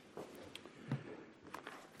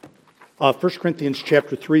1 Corinthians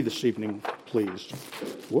chapter 3 this evening, please.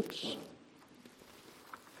 Whoops.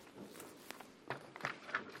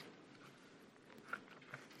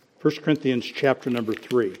 First Corinthians chapter number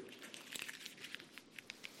 3.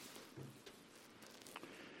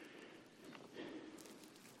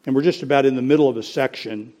 And we're just about in the middle of a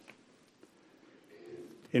section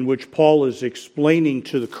in which Paul is explaining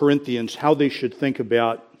to the Corinthians how they should think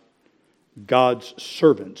about God's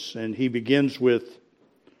servants. And he begins with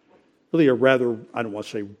really a rather, I don't want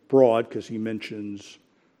to say broad, because he mentions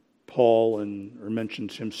Paul or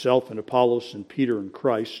mentions himself and Apollos and Peter and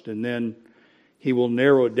Christ. And then he will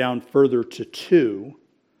narrow it down further to two,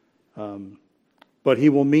 but he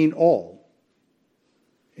will mean all.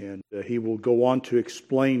 And he will go on to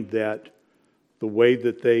explain that the way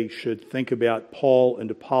that they should think about Paul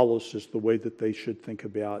and Apollos is the way that they should think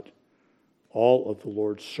about all of the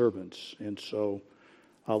Lord's servants. And so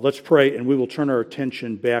let's pray, and we will turn our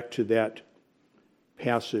attention back to that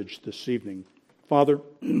passage this evening. Father,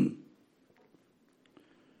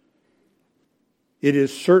 it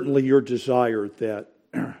is certainly your desire that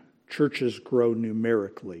churches grow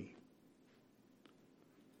numerically,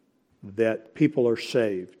 that people are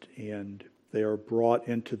saved and they are brought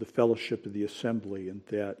into the fellowship of the assembly, and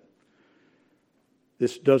that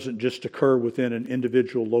this doesn't just occur within an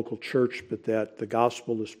individual local church, but that the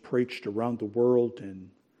gospel is preached around the world and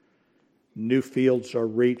new fields are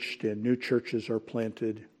reached and new churches are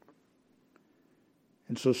planted.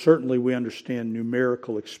 And so certainly we understand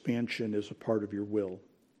numerical expansion is a part of your will.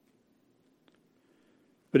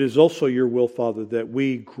 But it is also your will, Father, that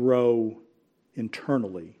we grow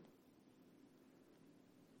internally,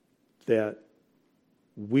 that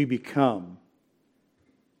we become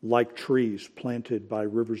like trees planted by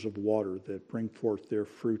rivers of water that bring forth their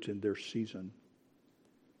fruit in their season.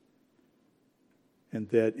 And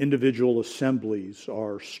that individual assemblies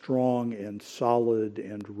are strong and solid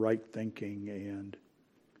and right thinking, and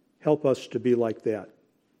help us to be like that.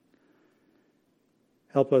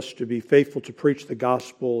 Help us to be faithful to preach the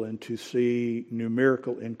gospel and to see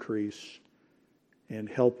numerical increase, and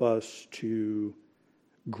help us to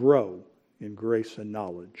grow in grace and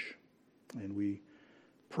knowledge. And we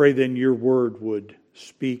pray then your word would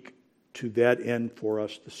speak to that end for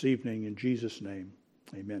us this evening. In Jesus' name,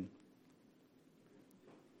 amen.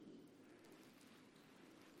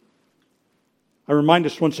 I remind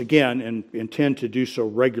us once again, and intend to do so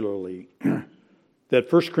regularly, that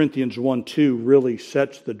 1 Corinthians 1:2 really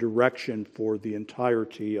sets the direction for the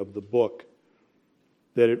entirety of the book,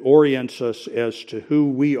 that it orients us as to who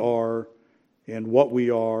we are and what we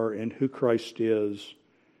are and who Christ is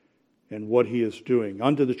and what he is doing.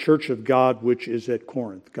 Unto the church of God which is at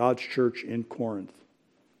Corinth, God's church in Corinth,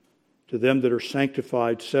 to them that are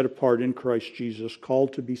sanctified, set apart in Christ Jesus,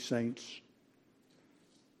 called to be saints,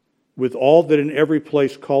 with all that in every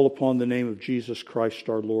place call upon the name of Jesus Christ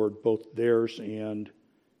our Lord, both theirs and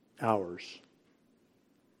ours.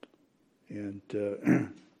 And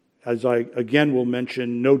as I again will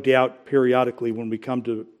mention, no doubt periodically when we come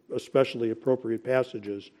to especially appropriate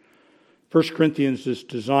passages, 1 Corinthians is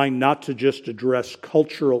designed not to just address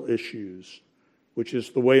cultural issues, which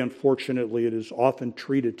is the way, unfortunately, it is often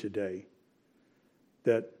treated today,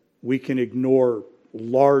 that we can ignore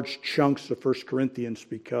large chunks of 1 Corinthians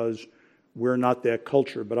because we're not that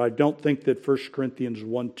culture. But I don't think that 1 Corinthians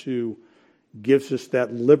 1:2 gives us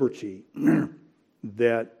that liberty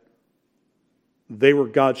that they were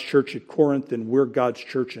God's church at Corinth and we're God's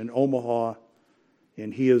church in Omaha,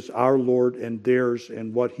 and he is our Lord and theirs,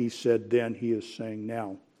 and what he said then he is saying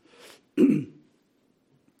now. And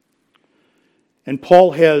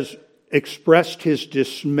Paul has expressed his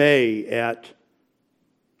dismay at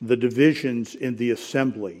the divisions in the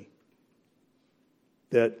assembly,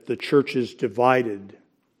 that the church is divided,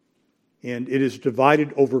 and it is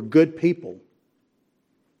divided over good people.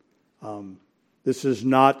 This is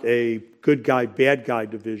not a good guy, bad guy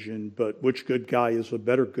division, but which good guy is a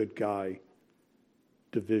better good guy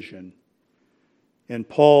division. And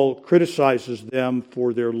Paul criticizes them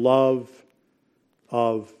for their love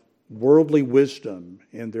of worldly wisdom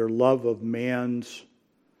and their love of man's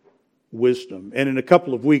wisdom. And in a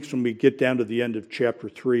couple of weeks, when we get down to the end of chapter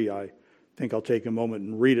 3, I think I'll take a moment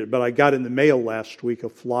and read it. But I got in the mail last week a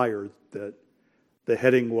flyer that the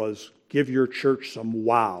heading was, "Give your church some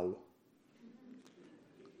wow."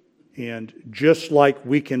 And just like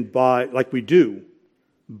we can buy, like we do,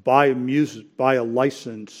 buy a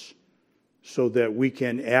license so that we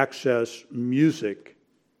can access music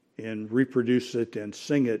and reproduce it and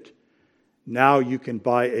sing it, now you can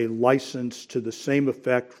buy a license to the same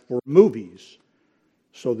effect for movies,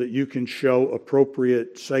 so that you can show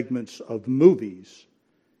appropriate segments of movies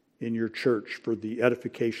in your church for the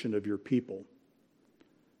edification of your people.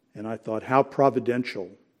 And I thought, how providential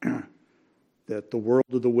that the world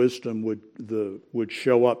of the wisdom would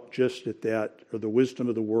show up just at that, or the wisdom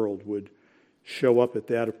of the world would show up at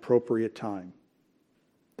that appropriate time.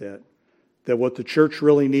 That what the church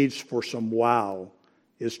really needs for some wow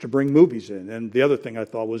is to bring movies in. And the other thing I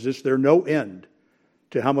thought was, is there no end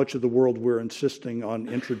to how much of the world we're insisting on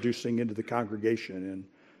introducing into the congregation? And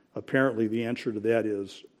apparently the answer to that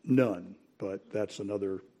is none, but that's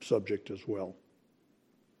another subject as well.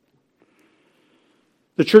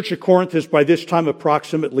 The church at Corinth is by this time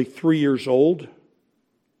approximately 3 years old.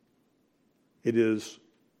 It is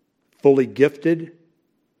fully gifted.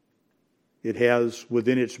 It has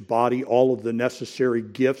within its body all of the necessary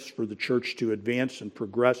gifts for the church to advance and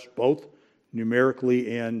progress, both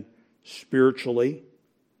numerically and spiritually.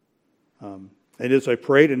 And as I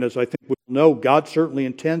prayed, and as I think we know, God certainly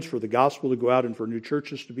intends for the gospel to go out and for new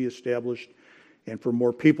churches to be established and for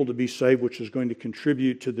more people to be saved, which is going to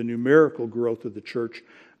contribute to the numerical growth of the church.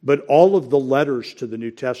 But all of the letters to the New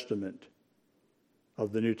Testament,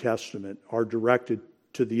 are directed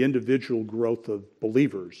to the individual growth of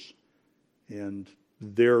believers and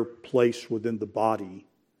their place within the body.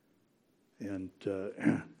 And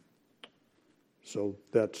so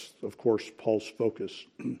that's, of course, Paul's focus.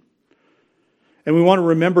 And we want to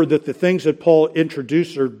remember that the things that Paul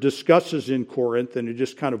introduces or discusses in Corinth, and he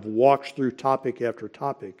just kind of walks through topic after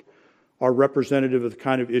topic, are representative of the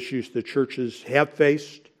kind of issues the churches have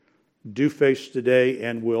faced, do face today,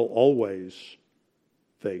 and will always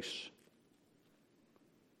face.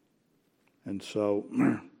 And so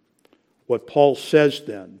what Paul says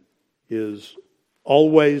then is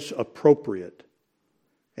always appropriate.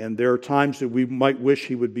 And there are times that we might wish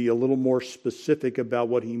he would be a little more specific about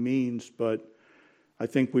what he means, but I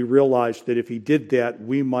think we realize that if he did that,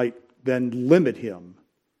 we might then limit him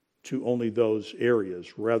to only those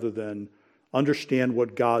areas rather than understand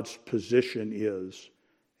what God's position is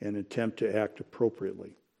and attempt to act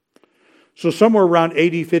appropriately. So somewhere around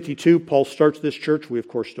AD 52, Paul starts this church. We, of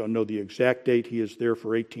course, don't know the exact date. He is there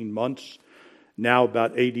for 18 months. Now,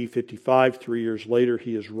 about AD 55, 3 years later,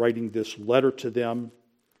 he is writing this letter to them.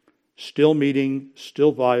 Still meeting,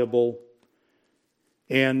 still viable,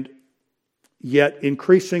 and yet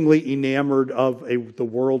increasingly enamored of the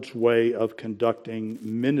world's way of conducting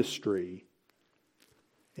ministry.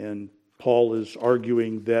 And Paul is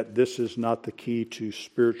arguing that this is not the key to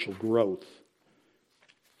spiritual growth.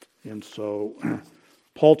 And so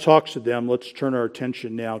Paul talks to them. Let's turn our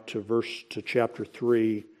attention now to chapter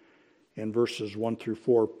 3 and verses 1 through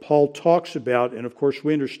 4. Paul talks about, and of course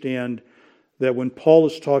we understand that when Paul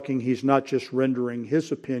is talking, he's not just rendering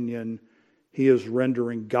his opinion, he is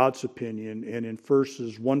rendering God's opinion. And in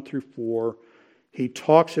verses 1 through 4, he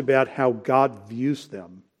talks about how God views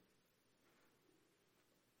them.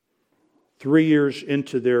 3 years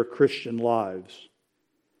into their Christian lives.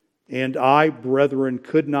 And I, brethren,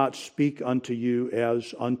 could not speak unto you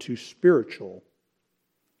as unto spiritual,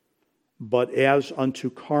 but as unto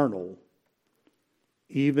carnal,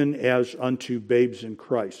 even as unto babes in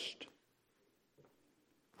Christ.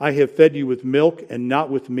 I have fed you with milk and not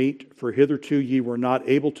with meat, for hitherto ye were not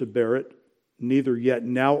able to bear it, neither yet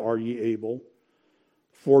now are ye able.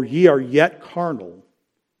 For ye are yet carnal.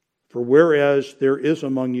 For whereas there is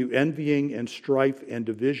among you envying and strife and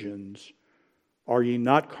divisions, are ye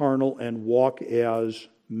not carnal and walk as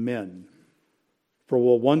men? For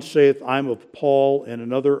while one saith, I am of Paul, and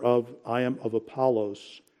another I am of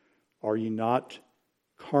Apollos, are ye not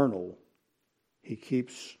carnal? He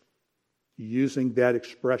keeps using that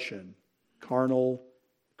expression, carnal,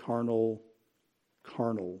 carnal,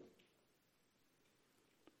 carnal.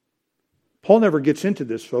 Paul never gets into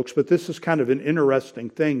this, folks, but this is kind of an interesting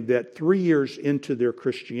thing that 3 years into their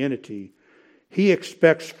Christianity, he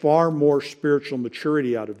expects far more spiritual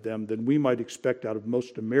maturity out of them than we might expect out of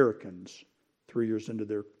most Americans 3 years into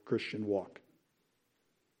their Christian walk.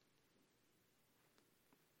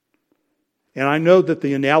 And I know that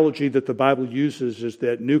the analogy that the Bible uses is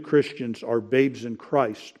that new Christians are babes in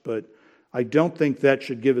Christ, but I don't think that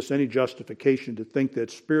should give us any justification to think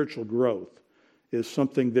that spiritual growth is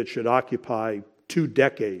something that should occupy 2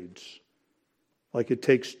 decades, like it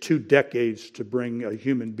takes 2 decades to bring a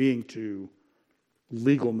human being to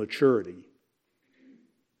legal maturity.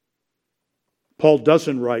 Paul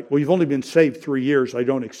doesn't write, well, you've only been saved 3 years, I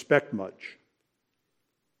don't expect much.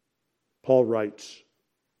 Paul writes,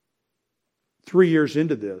 3 years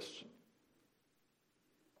into this,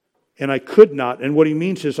 and I could not, and what he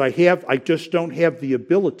means is I just don't have the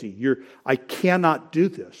ability. I cannot do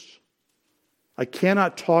this. I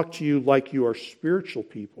cannot talk to you like you are spiritual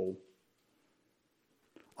people.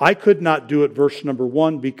 I could not do it, verse number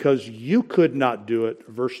 1, because you could not do it,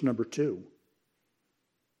 verse number 2.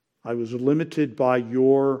 I was limited by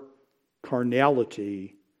your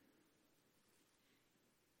carnality,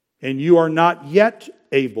 and you are not yet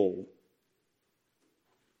able.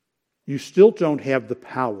 You still don't have the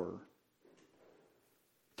power.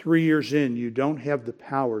 3 years in, you don't have the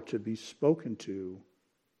power to be spoken to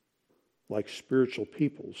like spiritual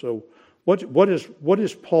people. So what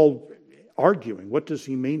is Paul arguing? What does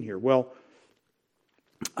he mean here? Well,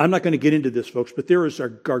 I'm not going to get into this, folks, but there is a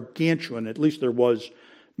gargantuan, at least there was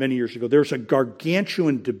many years ago, there's a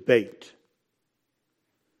gargantuan debate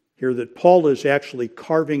here that Paul is actually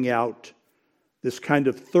carving out this kind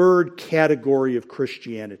of third category of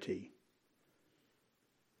Christianity,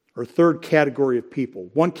 or third category of people.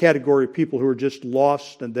 One category of people who are just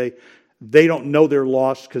lost, and they don't know they're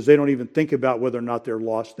lost because they don't even think about whether or not they're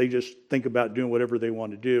lost. They just think about doing whatever they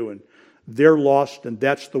want to do, and they're lost, and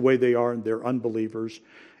that's the way they are, and they're unbelievers.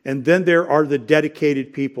 And then there are the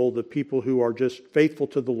dedicated people, the people who are just faithful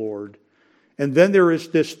to the Lord. And then there is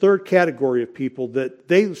this third category of people that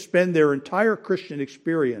they spend their entire Christian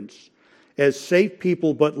experience as saved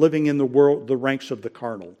people, but living in the world, the ranks of the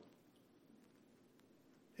carnal.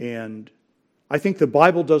 And I think the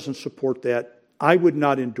Bible doesn't support that. I would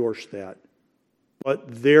not endorse that.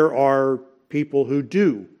 But there are people who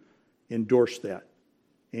do endorse that.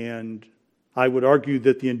 And I would argue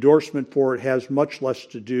that the endorsement for it has much less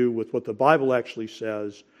to do with what the Bible actually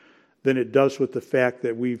says than it does with the fact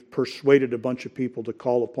that we've persuaded a bunch of people to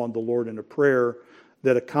call upon the Lord in a prayer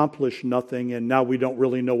that accomplish nothing, and now we don't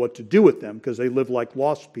really know what to do with them because they live like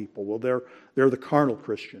lost people. Well, they're the carnal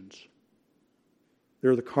Christians.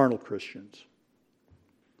 They're the carnal Christians.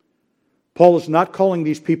 Paul is not calling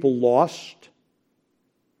these people lost.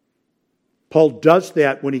 Paul does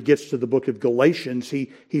that when he gets to the book of Galatians.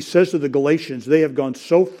 He says to the Galatians, they have gone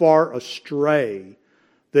so far astray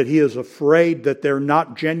that he is afraid that they're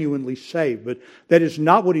not genuinely saved. But that is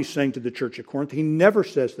not what he's saying to the church at Corinth. He never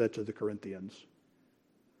says that to the Corinthians.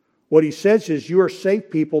 What he says is, you are saved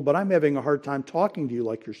people, but I'm having a hard time talking to you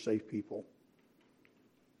like you're saved people.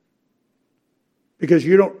 Because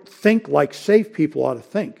you don't think like saved people ought to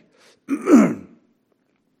think.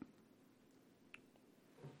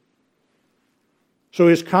 So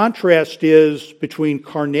his contrast is between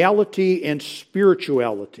carnality and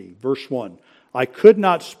spirituality. Verse 1, I could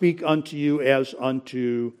not speak unto you as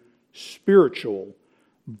unto spiritual,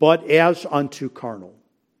 but as unto carnal.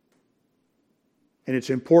 And it's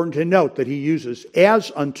important to note that he uses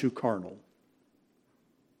as unto carnal.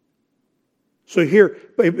 So here,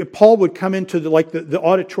 Paul would come into the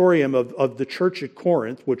auditorium of the church at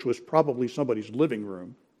Corinth, which was probably somebody's living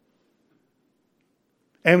room.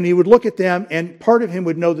 And he would look at them, and part of him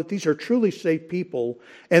would know that these are truly saved people,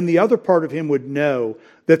 and the other part of him would know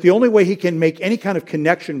that the only way he can make any kind of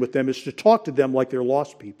connection with them is to talk to them like they're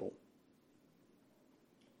lost people.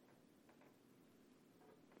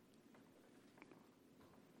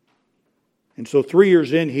 And so 3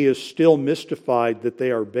 years in, he is still mystified that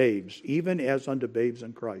they are babes, even as unto babes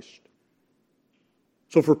in Christ.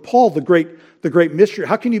 So for Paul, the great mystery,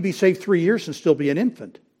 how can you be saved 3 years and still be an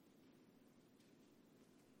infant?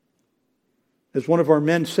 As one of our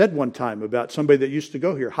men said one time about somebody that used to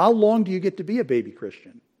go here, how long do you get to be a baby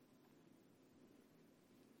Christian?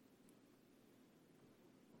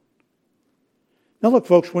 Now look,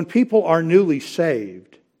 folks, when people are newly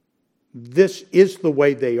saved, this is the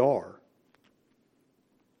way they are.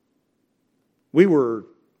 I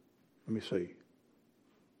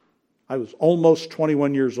was almost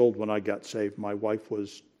 21 years old when I got saved. My wife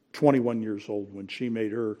was 21 years old when she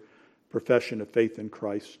made her profession of faith in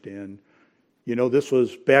Christ. And, this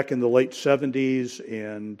was back in the late 70s,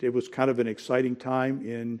 and it was kind of an exciting time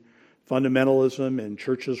in fundamentalism, and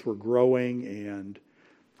churches were growing, and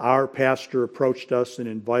our pastor approached us and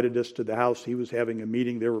invited us to the house. He was having a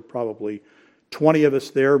meeting. There were probably 20 of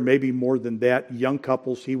us there, maybe more than that, young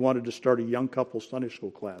couples. He wanted to start a young couples Sunday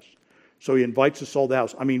school class. So he invites us all to the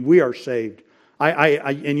house. I mean, we are saved.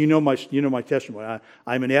 And you know my testimony.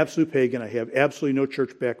 I'm an absolute pagan. I have absolutely no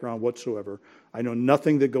church background whatsoever. I know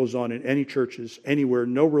nothing that goes on in any churches, anywhere,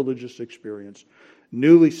 no religious experience.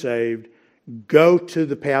 Newly saved, go to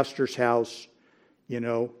the pastor's house,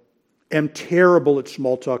 am terrible at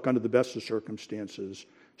small talk under the best of circumstances,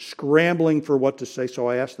 scrambling for what to say. So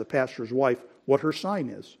I asked the pastor's wife what her sign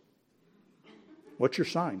is. What's your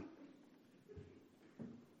sign?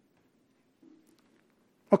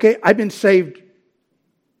 Okay, I've been saved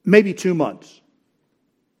maybe 2 months.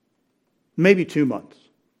 Maybe 2 months.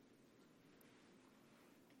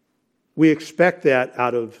 We expect that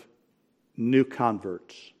out of new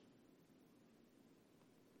converts.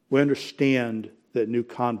 We understand that new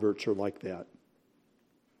converts are like that.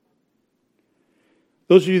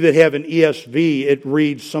 Those of you that have an ESV, it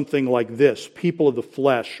reads something like this: people of the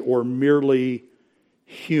flesh, or merely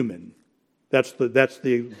human. That's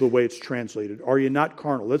the way it's translated. Are you not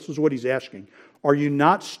carnal? This is what he's asking. Are you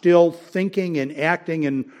not still thinking and acting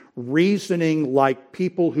and reasoning like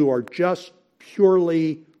people who are just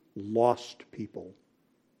purely lost people?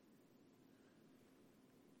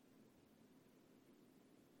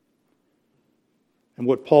 And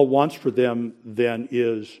what Paul wants for them then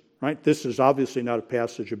is, right, this is obviously not a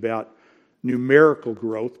passage about numerical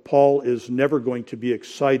growth. Paul is never going to be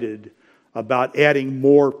excited about adding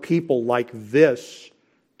more people like this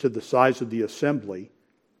to the size of the assembly.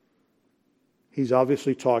 He's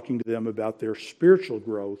obviously talking to them about their spiritual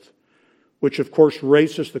growth, which of course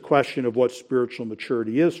raises the question of what spiritual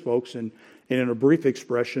maturity is, folks. And in a brief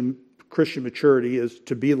expression, Christian maturity is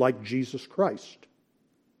to be like Jesus Christ.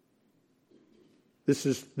 This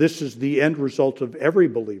is the end result of every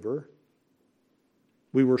believer.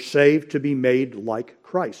 We were saved to be made like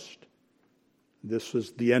Christ. This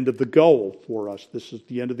is the end of the goal for us. This is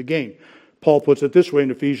the end of the game. Paul puts it this way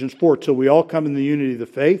in Ephesians 4, till we all come in the unity of the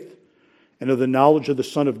faith and of the knowledge of the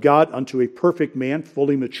Son of God, unto a perfect man,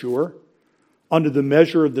 fully mature, unto the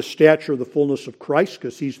measure of the stature of the fullness of Christ,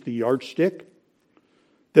 because he's the yardstick,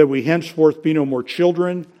 that we henceforth be no more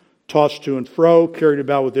children, tossed to and fro, carried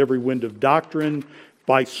about with every wind of doctrine,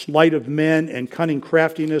 by sleight of men and cunning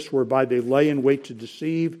craftiness, whereby they lay in wait to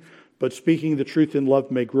deceive, but speaking the truth in love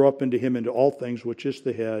may grow up into him into all things, which is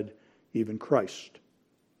the head, even Christ.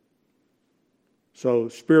 So,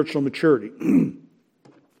 spiritual maturity,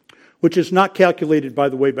 which is not calculated, by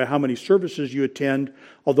the way, by how many services you attend,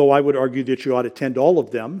 although I would argue that you ought to attend all of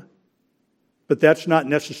them. But that's not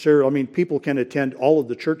necessarily, I mean, people can attend all of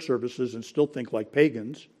the church services and still think like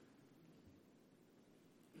pagans.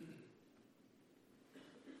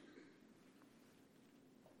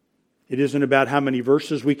 It isn't about how many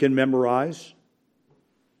verses we can memorize,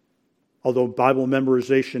 although Bible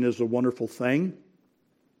memorization is a wonderful thing.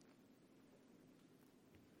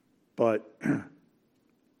 But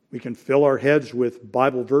we can fill our heads with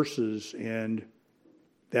Bible verses, and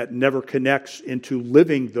that never connects into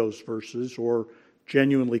living those verses or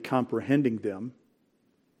genuinely comprehending them.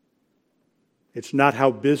 It's not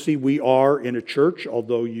how busy we are in a church,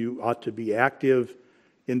 although you ought to be active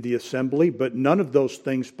in the assembly, but none of those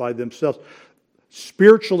things by themselves.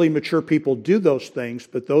 Spiritually mature people do those things,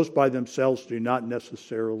 but those by themselves do not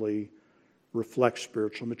necessarily reflect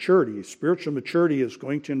spiritual maturity. Spiritual maturity is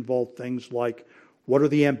going to involve things like, what are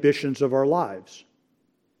the ambitions of our lives?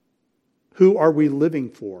 Who are we living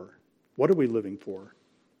for? What are we living for?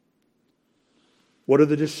 What are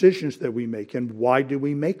the decisions that we make, and why do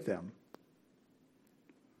we make them?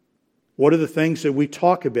 What are the things that we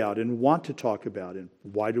talk about and want to talk about, and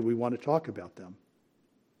why do we want to talk about them?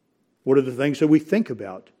 What are the things that we think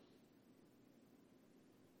about?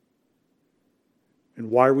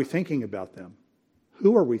 And why are we thinking about them?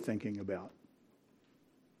 Who are we thinking about?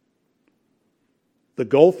 The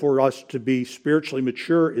goal for us to be spiritually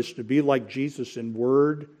mature is to be like Jesus in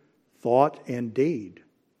word, thought, and deed.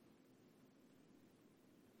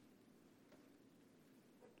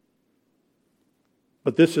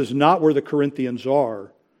 But this is not where the Corinthians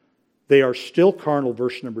are. They are still carnal,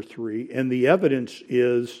 verse number 3, and the evidence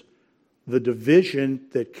is the division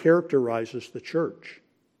that characterizes the church.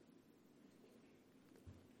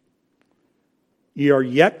 Ye are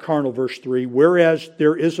yet carnal, verse 3, whereas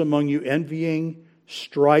there is among you envying,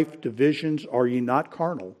 strife, divisions, are ye not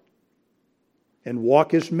carnal? And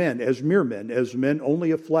walk as men, as mere men, as men only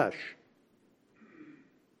of flesh.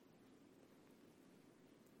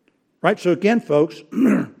 Right? So again, folks,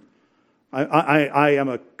 I am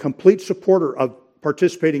a complete supporter of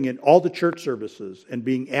participating in all the church services and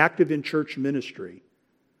being active in church ministry.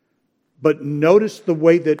 But notice the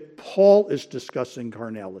way that Paul is discussing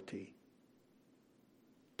carnality.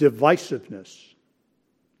 Divisiveness.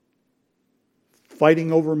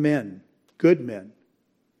 Fighting over men. Good men.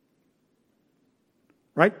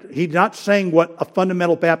 Right? He's not saying what a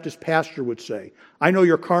fundamental Baptist pastor would say. I know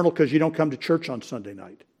you're carnal because you don't come to church on Sunday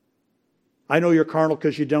night. I know you're carnal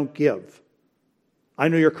because you don't give. I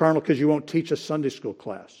know you're carnal because you won't teach a Sunday school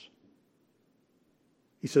class.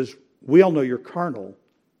 He says, we all know you're carnal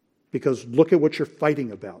because look at what you're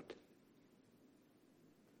fighting about.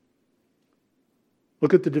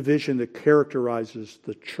 Look at the division that characterizes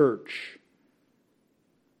the church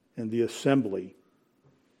and the assembly.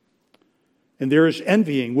 And there is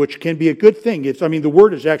envying, which can be a good thing. The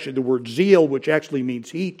word is actually the word zeal, which actually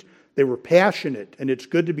means heat. They were passionate, and it's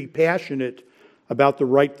good to be passionate about the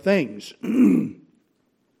right things.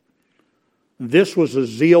 This was a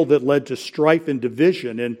zeal that led to strife and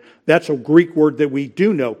division, and that's a Greek word that we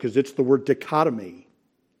do know because it's the word dichotomy.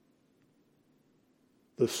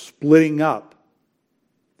 The splitting up.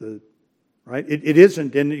 Right? It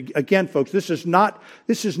isn't, and again, folks, this is not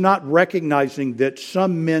recognizing that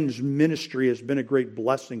some men's ministry has been a great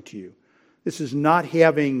blessing to you. This is not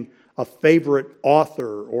having a favorite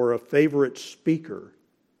author or a favorite speaker.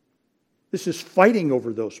 This is fighting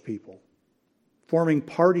over those people, forming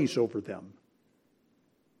parties over them.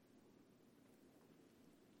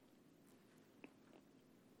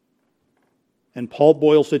 And Paul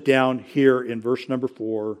boils it down here in verse number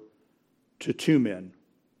 4 to two men.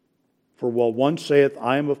 For while one saith,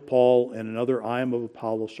 I am of Paul, and another, I am of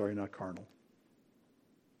Apollos, are ye not carnal?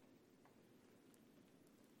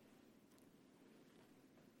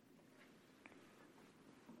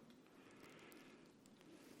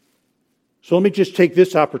 So let me just take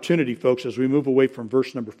this opportunity, folks, as we move away from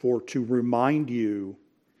verse number 4, to remind you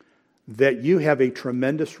that you have a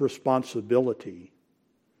tremendous responsibility.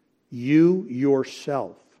 You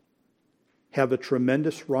yourself have a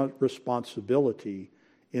tremendous responsibility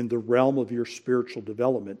in the realm of your spiritual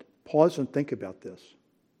development. Pause and think about this.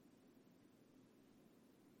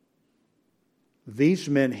 These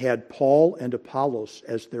men had Paul and Apollos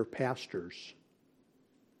as their pastors.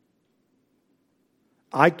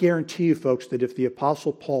 I guarantee you, folks, that if the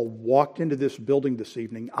Apostle Paul walked into this building this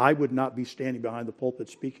evening, I would not be standing behind the pulpit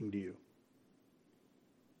speaking to you.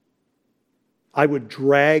 I would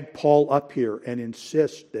drag Paul up here and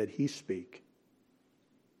insist that he speak.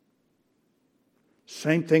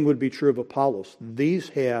 Same thing would be true of Apollos. These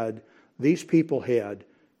people had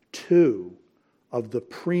two of the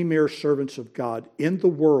premier servants of God in the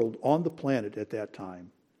world, on the planet at that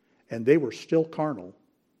time, and they were still carnal.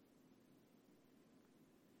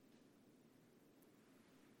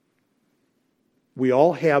 We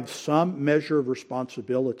all have some measure of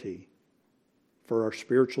responsibility for our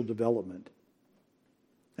spiritual development.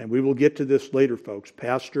 And we will get to this later, folks.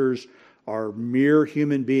 Pastors are mere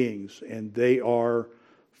human beings, and they are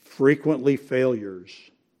frequently failures.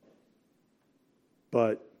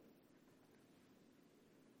 But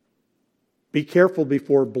be careful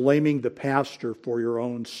before blaming the pastor for your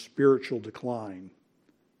own spiritual decline,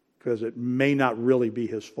 because it may not really be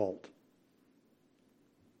his fault.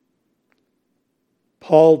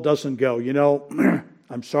 Paul doesn't go,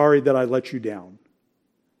 I'm sorry that I let you down.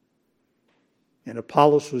 And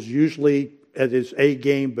Apollos was usually at his A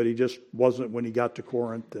game, but he just wasn't when he got to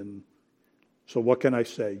Corinth. And so what can I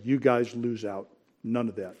say? You guys lose out. None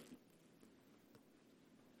of that.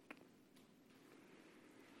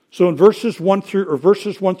 So in verses 1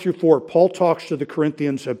 through 4, Paul talks to the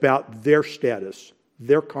Corinthians about their status.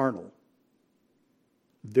 They're carnal.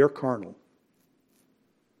 They're carnal.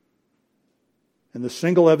 And the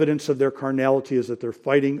single evidence of their carnality is that they're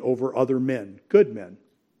fighting over other men, good men.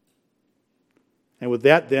 And with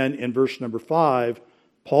that then, in verse number 5,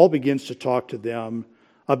 Paul begins to talk to them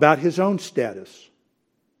about his own status.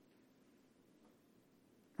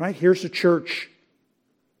 Right? Here's a church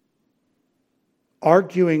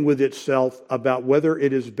arguing with itself about whether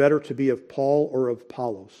it is better to be of Paul or of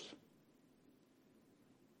Apollos.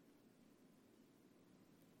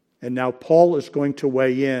 And now Paul is going to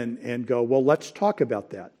weigh in and go, well, let's talk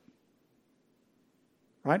about that.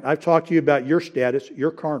 Right? I've talked to you about your status.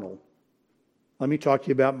 You're carnal. Let me talk to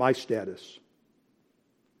you about my status.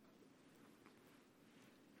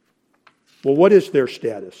 Well, what is their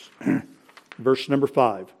status? Verse number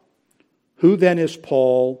 5. Who then is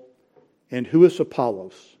Paul and who is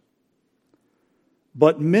Apollos?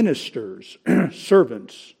 But ministers,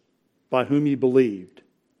 servants, by whom ye believed,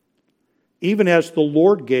 even as the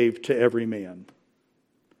Lord gave to every man.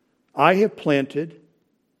 I have planted,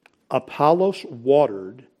 Apollos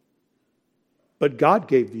watered, but God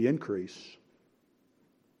gave the increase.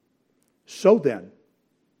 So then,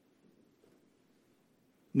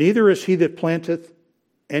 neither is he that planteth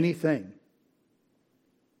anything,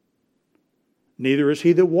 neither is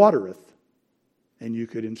he that watereth, and you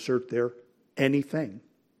could insert there anything,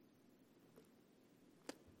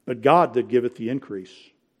 but God that giveth the increase.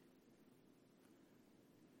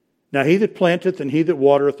 Now he that planteth and he that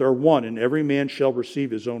watereth are one, and every man shall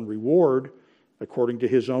receive his own reward according to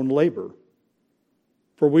his own labor.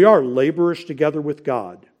 For we are laborers together with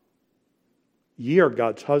God. Ye are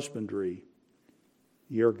God's husbandry,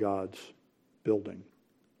 ye are God's building.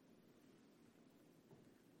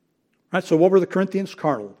 All right, so what were the Corinthians?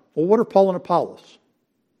 Carnal. Well, what are Paul and Apollos?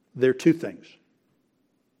 They're two things.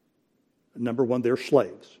 Number one, they're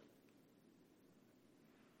slaves.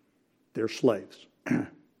 They're slaves.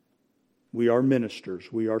 We are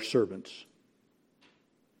ministers. We are servants.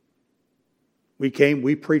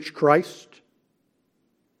 We preached Christ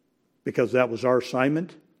because that was our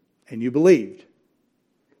assignment, and you believed.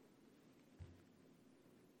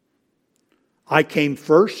 I came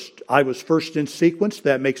first. I was first in sequence.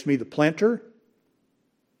 That makes me the planter.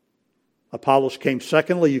 Apollos came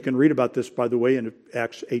secondly. You can read about this, by the way, in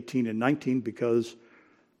Acts 18 and 19, because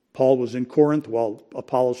Paul was in Corinth while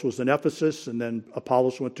Apollos was in Ephesus, and then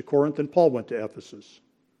Apollos went to Corinth and Paul went to Ephesus.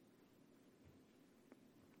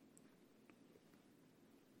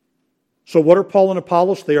 So what are Paul and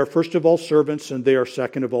Apollos? They are first of all servants, and they are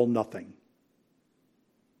second of all nothing.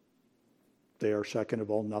 They are second of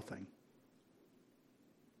all nothing.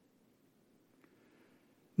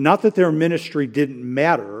 Not that their ministry didn't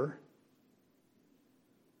matter,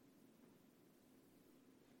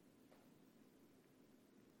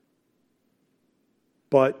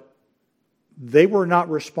 but they were not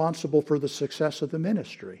responsible for the success of the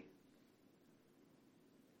ministry.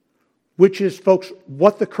 Which is, folks,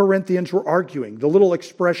 what the Corinthians were arguing. The little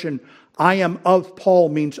expression, I am of Paul,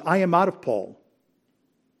 means I am out of Paul.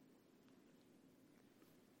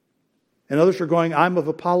 And others are going, I'm of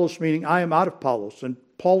Apollos, meaning I am out of Apollos. And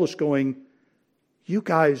Paul is going, you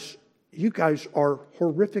guys are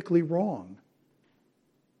horrifically wrong.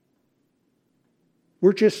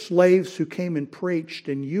 We're just slaves who came and preached,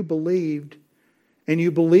 and you believed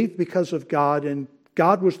because of God, and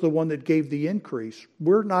God was the one that gave the increase.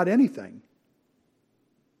 We're not anything.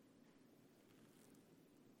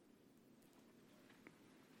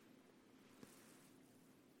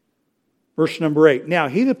 Verse number 8. Now,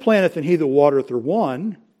 he that planteth and he that watereth are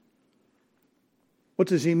one. What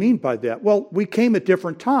does he mean by that? Well, we came at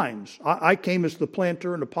different times. I came as the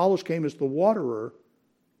planter and Apollos came as the waterer.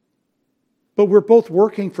 But we're both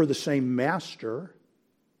working for the same master.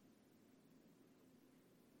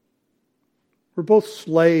 We're both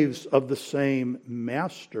slaves of the same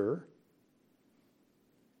master.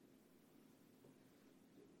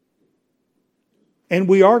 And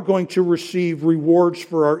we are going to receive rewards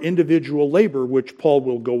for our individual labor, which Paul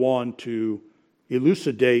will go on to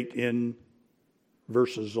elucidate in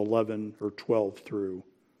verses 11 or 12 through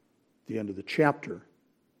the end of the chapter.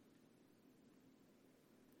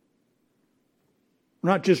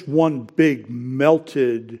 We're not just one big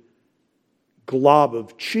melted glob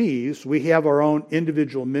of cheese. We have our own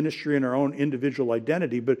individual ministry and our own individual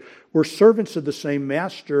identity, but we're servants of the same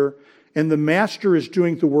master, and the master is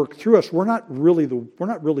doing the work through us. We're not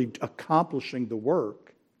really accomplishing the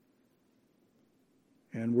work.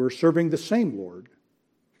 And we're serving the same Lord.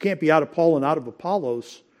 You can't be out of Paul and out of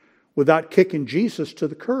Apollos without kicking Jesus to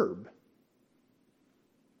the curb.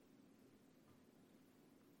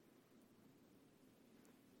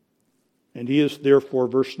 And he is therefore,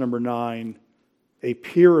 verse number 9, a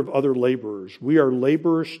peer of other laborers. We are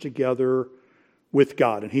laborers together with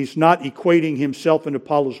God. And he's not equating himself and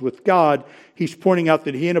Apollos with God. He's pointing out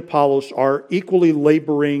that he and Apollos are equally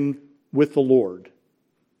laboring with the Lord.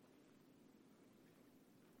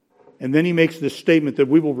 And then he makes this statement that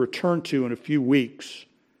we will return to in a few weeks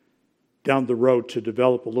down the road to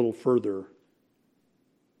develop a little further.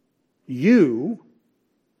 You,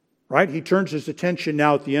 right? He turns his attention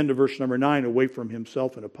now at the end of verse number 9 away from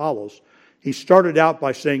himself and Apollos. He started out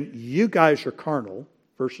by saying, you guys are carnal,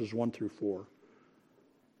 verses 1 through 4.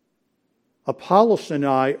 Apollos and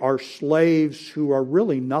I are slaves who are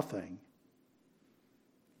really nothing.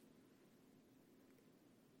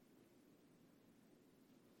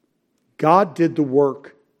 God did the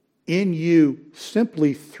work in you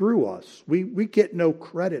simply through us. We get no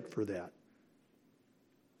credit for that.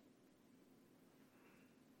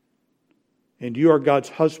 And you are God's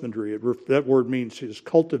husbandry. That word means his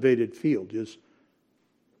cultivated field, his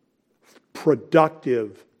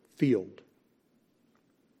productive field.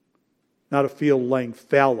 Not a field laying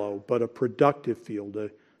fallow, but a productive field,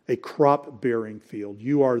 a crop-bearing field.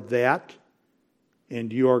 You are that,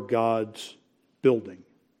 and you are God's building.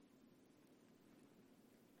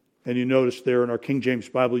 And you notice there in our King James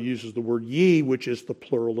Bible uses the word ye, which is the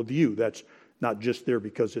plural of you. That's not just there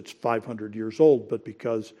because it's 500 years old, but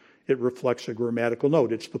because it reflects a grammatical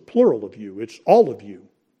note. It's the plural of you. It's all of you.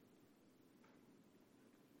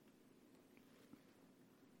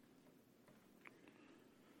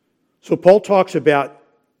 So Paul talks about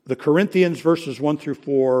the Corinthians, verses 1 through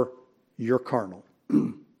 4, you're carnal.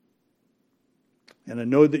 And I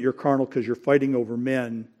know that you're carnal because you're fighting over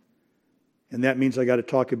men. And that means I got to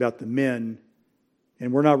talk about the men.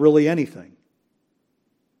 And we're not really anything.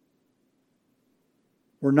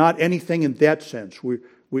 We're not anything in that sense.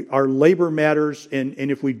 Our labor matters, and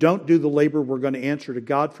if we don't do the labor, we're going to answer to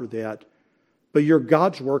God for that. But you're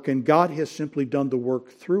God's work, and God has simply done the work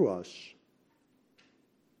through us.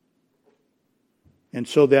 And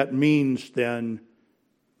so that means then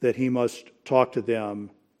that he must talk to them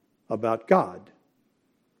about God.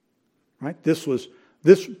 Right? This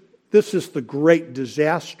is the great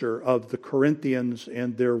disaster of the Corinthians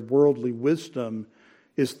and their worldly wisdom,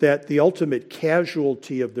 is that the ultimate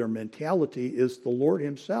casualty of their mentality is the Lord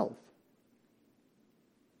himself.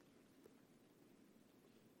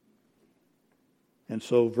 And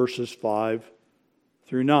so verses 5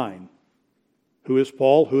 through 9. Who is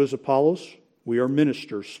Paul? Who is Apollos? We are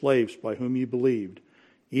ministers, slaves by whom you believed,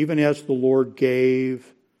 even as the Lord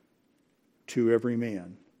gave to every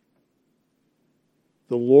man.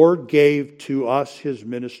 The Lord gave to us, his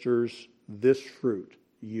ministers, this fruit,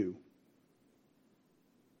 you.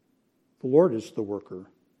 The Lord is the worker.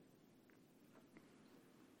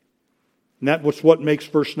 And that was what makes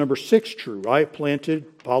verse number 6 true. I planted,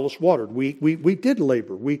 Apollos watered. We did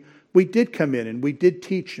labor. We did come in and we did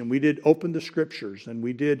teach and we did open the Scriptures and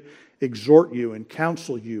we did exhort you and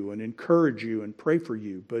counsel you and encourage you and pray for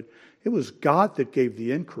you. But it was God that gave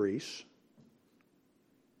the increase.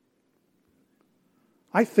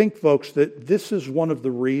 I think, folks, that this is one of the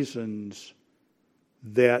reasons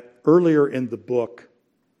that earlier in the book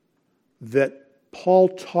that Paul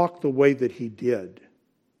talked the way that he did.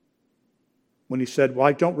 When he said, well,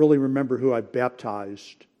 I don't really remember who I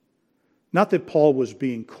baptized. Not that Paul was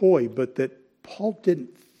being coy, but that Paul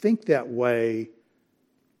didn't think that way,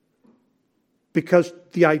 because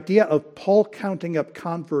the idea of Paul counting up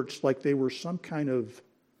converts like they were some kind of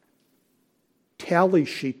tally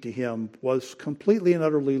sheet to him was completely and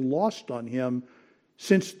utterly lost on him,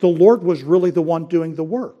 since the Lord was really the one doing the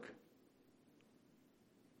work.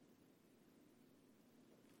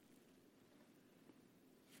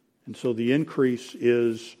 And so the increase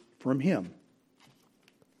is from him.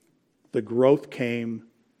 The growth came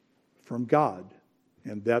from God.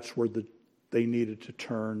 And that's where they needed to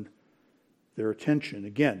turn their attention.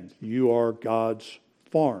 Again, you are God's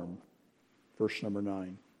farm. Verse number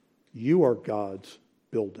 9. You are God's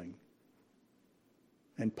building.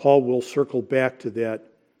 And Paul will circle back to that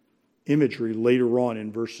imagery later on in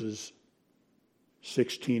verses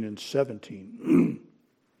 16 and 17.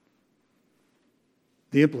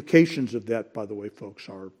 The implications of that, by the way, folks,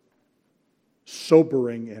 are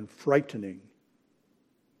sobering and frightening.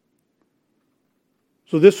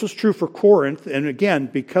 So this was true for Corinth, and again,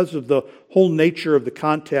 because of the whole nature of the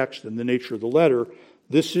context and the nature of the letter,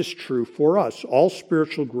 this is true for us. All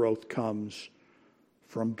spiritual growth comes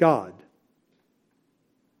from God.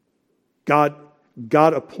 God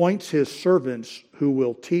appoints his servants who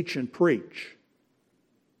will teach and preach.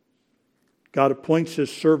 God appoints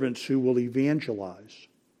his servants who will evangelize.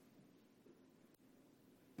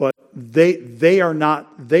 But they are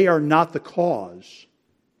not the cause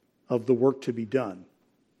of the work to be done.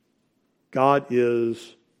 God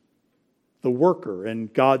is the worker,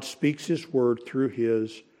 and God speaks his word through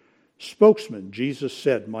his spokesman. Jesus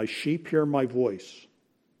said, "My sheep hear my voice."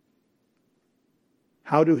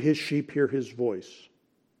 How do his sheep hear his voice?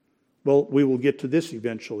 Well, we will get to this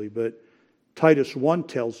eventually, but Titus 1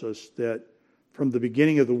 tells us that from the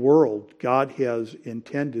beginning of the world, God has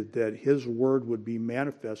intended that his word would be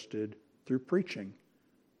manifested through preaching,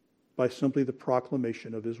 by simply the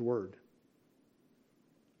proclamation of his word.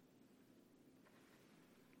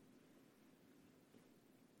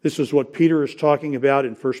 This is what Peter is talking about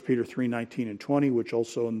in 1 Peter 3:19 and 20, which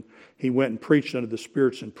also he went and preached unto the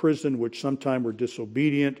spirits in prison, which sometime were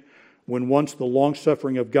disobedient, when once the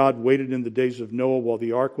long-suffering of God waited in the days of Noah while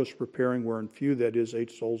the ark was preparing, wherein few, that is, 8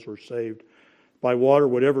 souls, were saved. By water,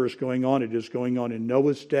 whatever is going on, it is going on in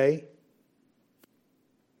Noah's day.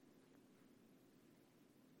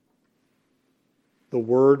 The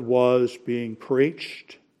word was being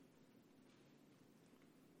preached.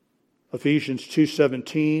 Ephesians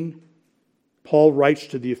 2:17, Paul writes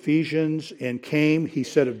to the Ephesians, and came, he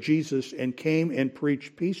said of Jesus, and came and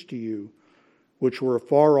preached peace to you, which were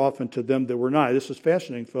afar off, and to them that were nigh. This is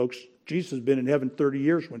fascinating, folks. Jesus has been in heaven 30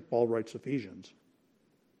 years when Paul writes Ephesians.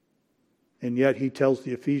 And yet he tells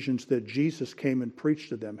the Ephesians that Jesus came and preached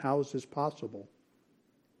to them. How is this possible?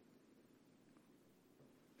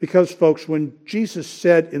 Because, folks, when Jesus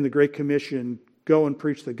said in the Great Commission, "Go and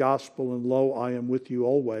preach the gospel, and lo, I am with you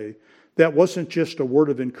always," that wasn't just a word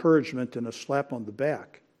of encouragement and a slap on the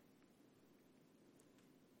back.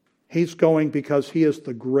 He's going because he is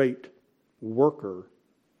the great worker.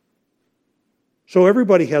 So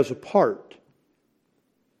everybody has a part.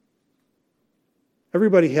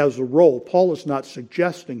 Everybody has a role. Paul is not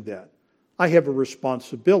suggesting that. I have a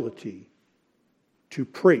responsibility to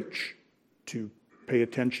preach, to pay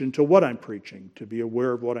attention to what I'm preaching, to be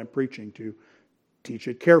aware of what I'm preaching, to teach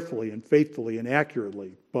it carefully and faithfully and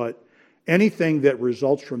accurately. But Anything that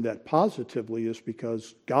results from that positively is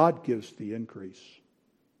because God gives the increase.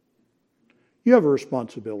 You have a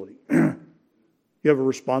responsibility. You have a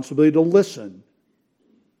responsibility to listen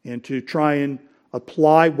and to try and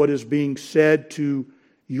apply what is being said to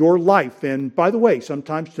your life. And by the way,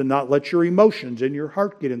 sometimes to not let your emotions and your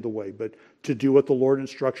heart get in the way, but to do what the Lord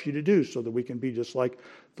instructs you to do so that we can be just like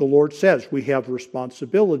the Lord says. We have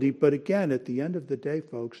responsibility, but again, at the end of the day,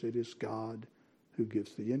 folks, it is God who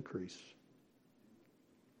gives the increase.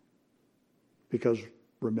 Because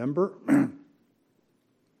remember,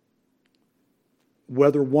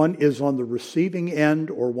 whether one is on the receiving end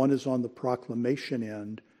or one is on the proclamation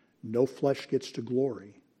end, no flesh gets to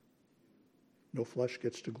glory. No flesh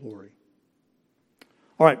gets to glory.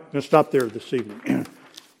 All right, I'm going to stop there this evening.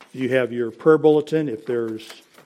 You have your prayer bulletin. If there's